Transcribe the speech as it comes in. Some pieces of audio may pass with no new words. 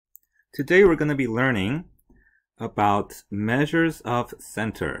Today we're going to be learning about measures of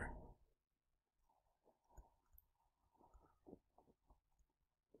center.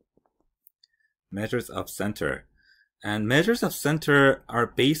 Measures of center. And measures of center are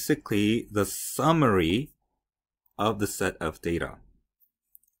basically the summary of the set of data.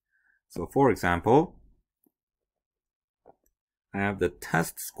 So for example, I have the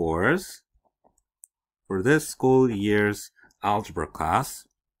test scores for this school year's algebra class.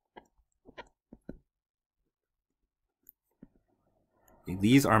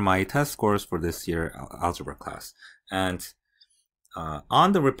 These are my test scores for this year algebra class. And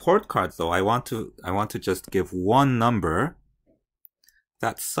on the report cards, though, I want to just give one number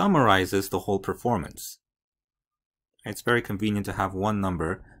that summarizes the whole performance. It's very convenient to have one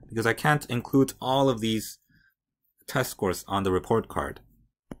number because I can't include all of these test scores on the report card.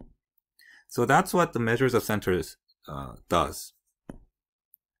 So that's what the measures of centers does.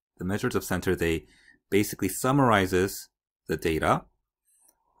 The measures of center, they basically summarizes the data,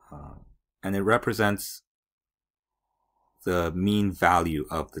 and it represents the mean value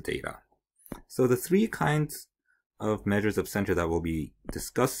of the data. So the three kinds of measures of center that we'll be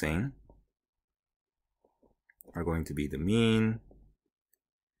discussing are going to be the mean,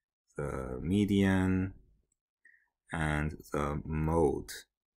 the median, and the mode.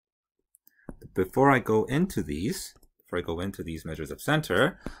 Before I go into these measures of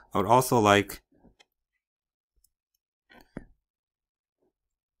center, I would also like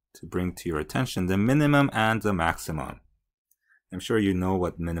to bring to your attention the minimum and the maximum. I'm sure you know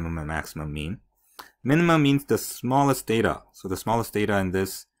what minimum and maximum mean. Minimum means the smallest data. So the smallest data in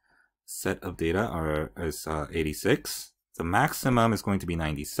this set of data is 86. The maximum is going to be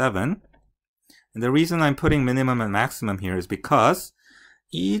 97. And the reason I'm putting minimum and maximum here is because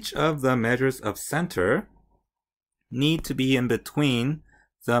each of the measures of center need to be in between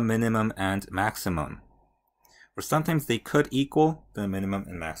the minimum and maximum. Or sometimes they could equal the minimum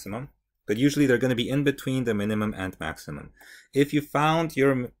and maximum, but usually they're going to be in between the minimum and maximum. If you found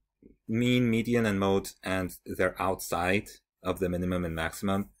your mean, median, and mode and they're outside of the minimum and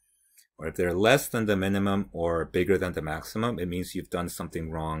maximum, or if they're less than the minimum or bigger than the maximum, it means you've done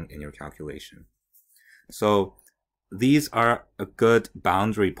something wrong in your calculation. So these are a good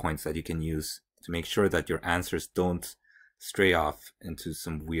boundary points that you can use to make sure that your answers don't stray off into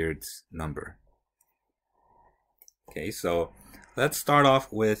some weird number. Okay, so let's start off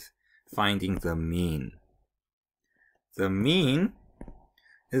with finding the mean. The mean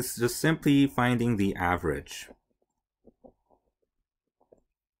is just simply finding the average.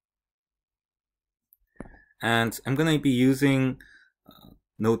 And I'm going to be using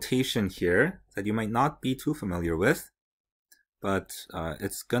notation here that you might not be too familiar with, but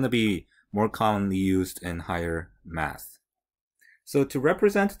it's going to be more commonly used in higher math. So to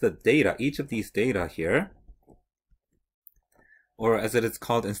represent the data, each of these data here, or as it is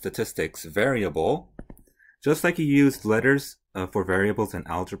called in statistics, variable, just like you used letters for variables in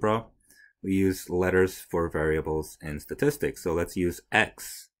algebra, we use letters for variables in statistics. So let's use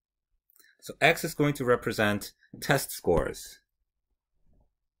X. So X is going to represent test scores.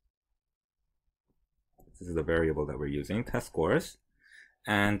 This is the variable that we're using, test scores.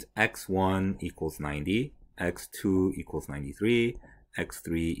 And x1 equals 90, x2 equals 93,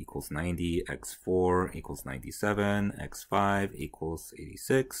 x3 equals 90, x4 equals 97, x5 equals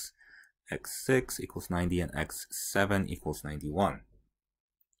 86, x6 equals 90, and x7 equals 91.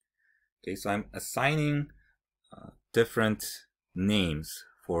 Okay, so I'm assigning different names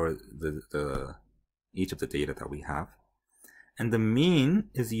for each of the data that we have. And the mean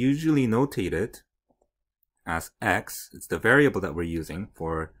is usually notated as x. It's the variable that we're using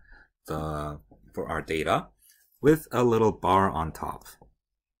for our data, with a little bar on top.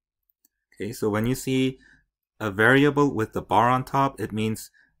 Okay, so when you see a variable with the bar on top, it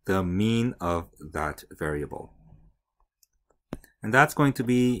means the mean of that variable. And that's going to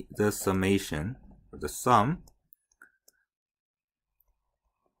be the summation, or the sum,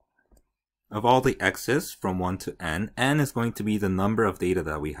 of all the x's from 1 to n. N is going to be the number of data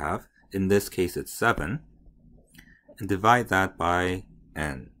that we have. In this case, it's 7. And divide that by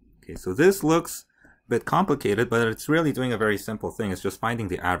n. Okay, so this looks a bit complicated, but it's really doing a very simple thing. It's just finding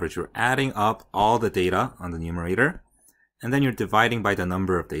the average. You're adding up all the data on the numerator, and then you're dividing by the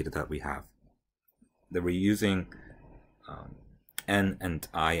number of data that we have. That we're using n and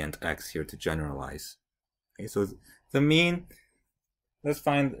I and x here to generalize. Okay, so the mean, let's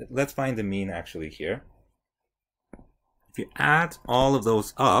find the mean actually here. If you add all of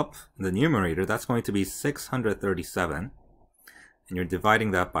those up in the numerator, that's going to be 637, and you're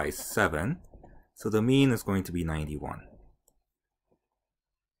dividing that by 7, so the mean is going to be 91.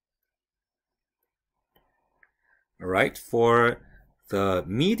 All right, for the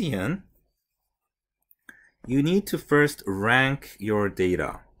median, you need to first rank your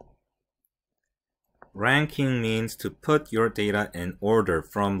data. Ranking means to put your data in order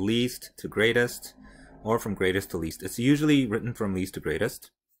from least to greatest, or from greatest to least. It's usually written from least to greatest.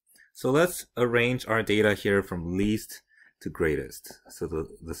 So let's arrange our data here from least to greatest. So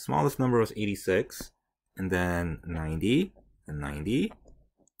the smallest number was 86, and then 90, and 90,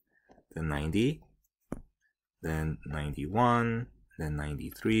 then 90, then 91, then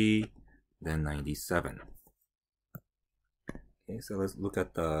 93, then 97. Okay, so let's look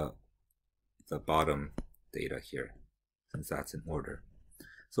at the bottom data here, since that's in order.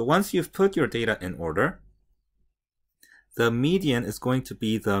 So once you've put your data in order, the median is going to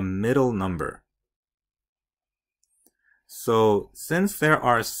be the middle number. So since there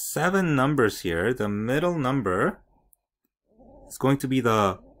are 7 numbers here, the middle number is going to be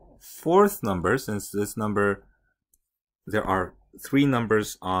the 4th number, since this number, there are 3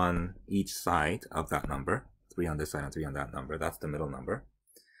 numbers on each side of that number. 3 on this side and 3 on that number. That's the middle number.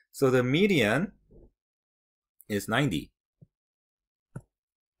 So the median is 90.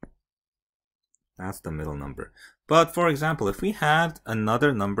 That's the middle number. But for example, if we had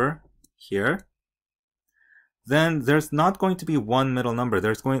another number here, then there's not going to be one middle number.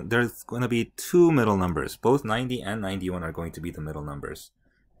 There's going to be 2 middle numbers. Both 90 and 91 are going to be the middle numbers,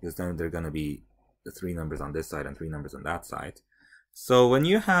 because then they're going to be the 3 numbers on this side and 3 numbers on that side. So when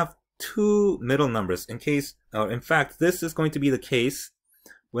you have 2 middle numbers, in fact, this is going to be the case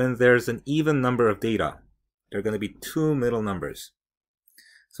when there's an even number of data. There are going to be 2 middle numbers.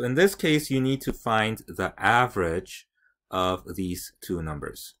 So in this case, you need to find the average of these 2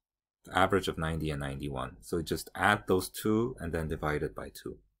 numbers, the average of 90 and 91. So just add those 2 and then divide it by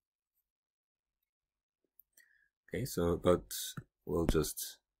 2. Okay, so but we'll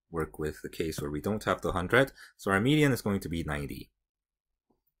just work with the case where we don't have the 100. So our median is going to be 90.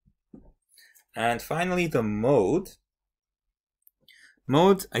 And finally, the mode.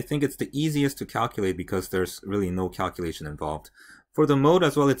 Mode, I think it's the easiest to calculate because there's really no calculation involved. For the mode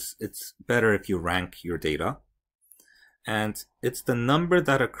as well, it's better if you rank your data. And it's the number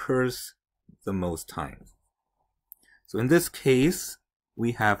that occurs the most times. So in this case,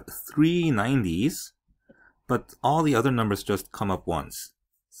 we have 3 90s, but all the other numbers just come up once.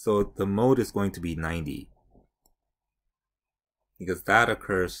 So the mode is going to be 90, because that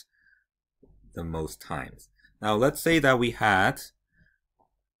occurs the most times. Now let's say that we had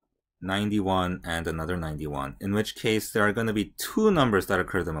 91 and another 91, in which case there are going to be 2 numbers that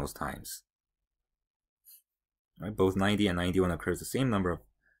occur the most times. Right? Both 90 and 91 occurs the same number of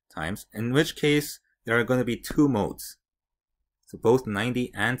times, in which case there are going to be 2 modes. So both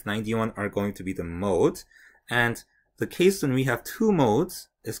 90 and 91 are going to be the mode, and the case when we have 2 modes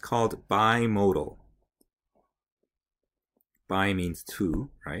is called bimodal. Bi means 2,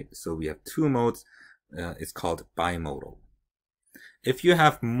 right? So we have 2 modes, it's called bimodal. If you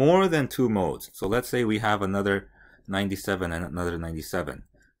have more than 2 modes, so let's say we have another 97 and another 97.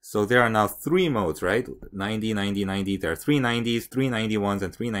 So there are now 3 modes, right? 90, 90, 90. There are 3 90s, 3 91s,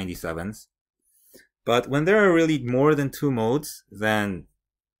 and 3 97s. But when there are really more than 2 modes, then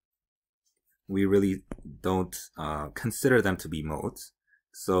we really don't consider them to be modes.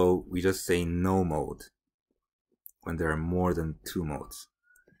 So we just say no mode when there are more than 2 modes.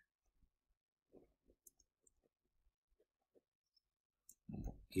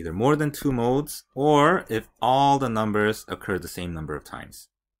 Either more than 2 modes, or if all the numbers occur the same number of times.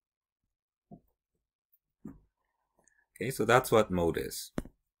 Okay, so that's what mode is.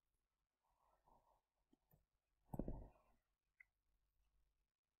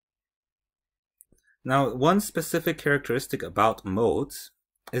 Now, one specific characteristic about modes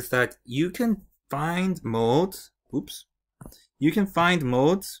is that you can find modes, you can find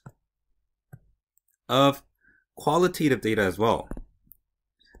modes of qualitative data as well.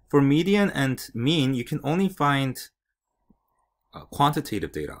 For median and mean, you can only find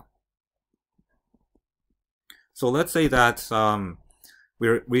quantitative data. So let's say that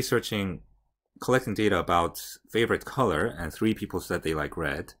we're collecting data about favorite color, and 3 people said they like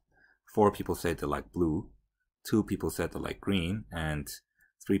red, 4 people said they like blue, 2 people said they like green, and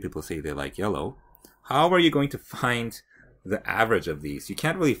 3 people say they like yellow. How are you going to find the average of these? You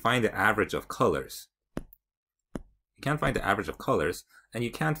can't really find the average of colors. You can't find the average of colors, and you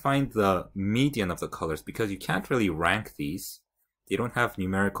can't find the median of the colors because you can't really rank these. They don't have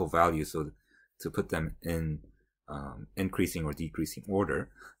numerical values so to put them in increasing or decreasing order.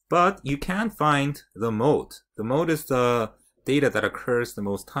 But you can find the mode. The mode is the data that occurs the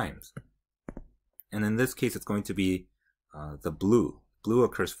most times. And in this case, it's going to be the blue. Blue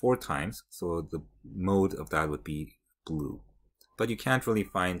occurs 4 times, so the mode of that would be blue. But you can't really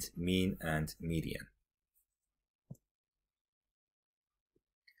find mean and median.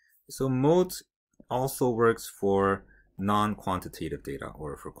 So mode also works for non-quantitative data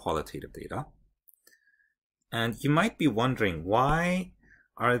or for qualitative data. And you might be wondering, why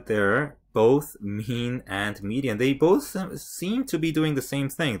are there both mean and median? They both seem to be doing the same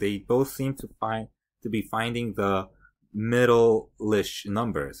thing. They both seem to be finding the middle-ish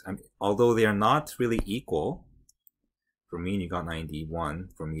numbers. I mean, although they are not really equal, for mean you got 91,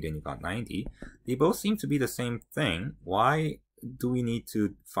 for median you got 90, they both seem to be the same thing. Why do we need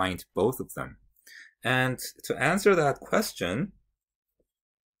to find both of them? And to answer that question,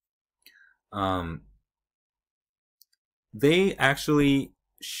 they actually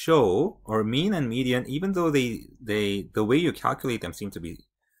show, or mean and median, even though the way you calculate them seem to be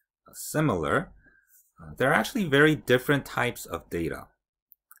similar, they're actually very different types of data.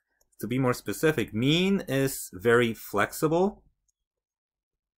 To be more specific, mean is very flexible.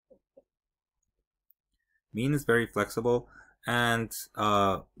 Mean is very flexible, and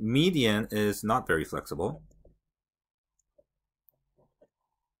median is not very flexible.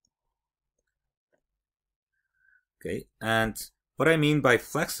 Okay, and what I mean by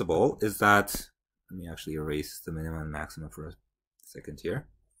flexible is that, let me actually erase the minimum and maximum for a second here.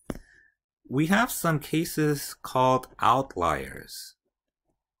 We have some cases called outliers.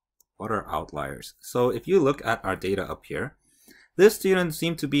 What are outliers? So if you look at our data up here, this student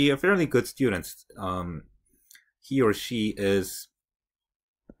seemed to be a fairly good student. He or she is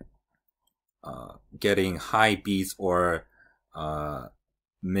getting high B's or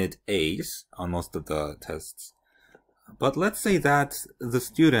mid A's on most of the tests. But let's say that the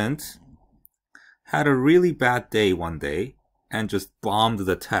student had a really bad day one day and just bombed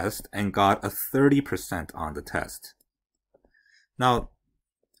the test and got a 30% on the test. Now,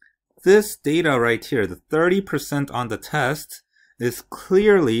 this data right here, the 30% on the test, is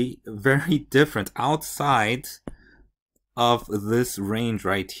clearly very different outside of this range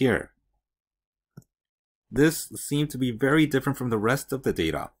right here. This seemed to be very different from the rest of the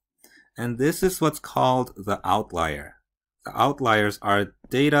data. And this is what's called the outlier. The outliers are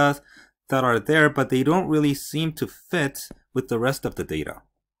data that are there, but they don't really seem to fit with the rest of the data.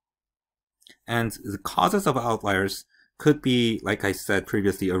 And the causes of outliers could be, like I said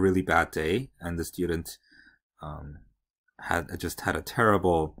previously, a really bad day, and the student had a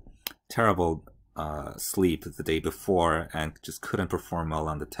terrible sleep the day before and just couldn't perform well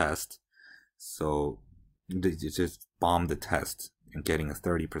on the test. So they just bombed the test and getting a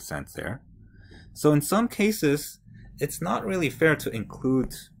 30% there. So in some cases, it's not really fair to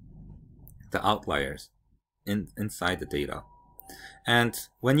include the outliers inside the data. And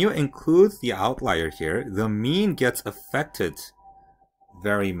when you include the outlier here, the mean gets affected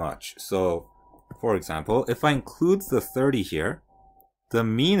very much. So, for example, if I include the 30 here, the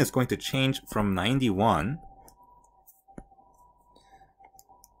mean is going to change from 91.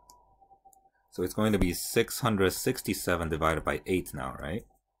 So it's going to be 667 divided by 8 now, right?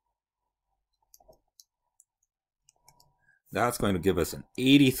 That's going to give us an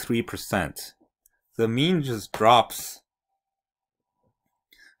 83%. The mean just drops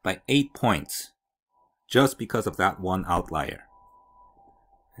by 8 points just because of that one outlier.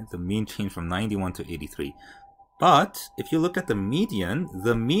 And the mean changed from 91 to 83. But if you look at the median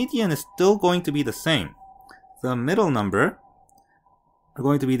is still going to be the same. The middle number are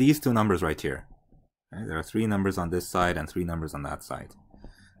going to be these two numbers right here. Okay? There are 3 numbers on this side and 3 numbers on that side.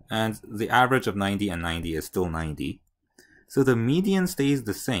 And the average of 90 and 90 is still 90. So the median stays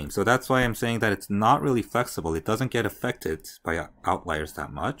the same. So that's why I'm saying that it's not really flexible. It doesn't get affected by outliers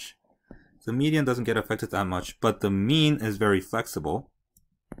that much. The median doesn't get affected that much, but the mean is very flexible.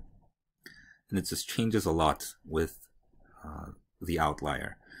 And it just changes a lot with the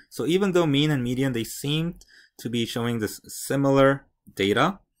outlier. So even though mean and median, they seem to be showing this similar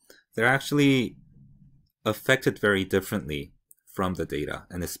data, they're actually affected very differently from the data,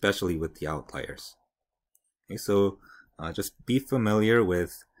 and especially with the outliers. Okay, so just be familiar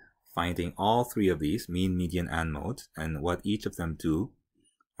with finding all 3 of these, mean, median, and mode, and what each of them do,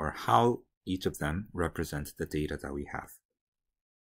 or how each of them represent the data that we have.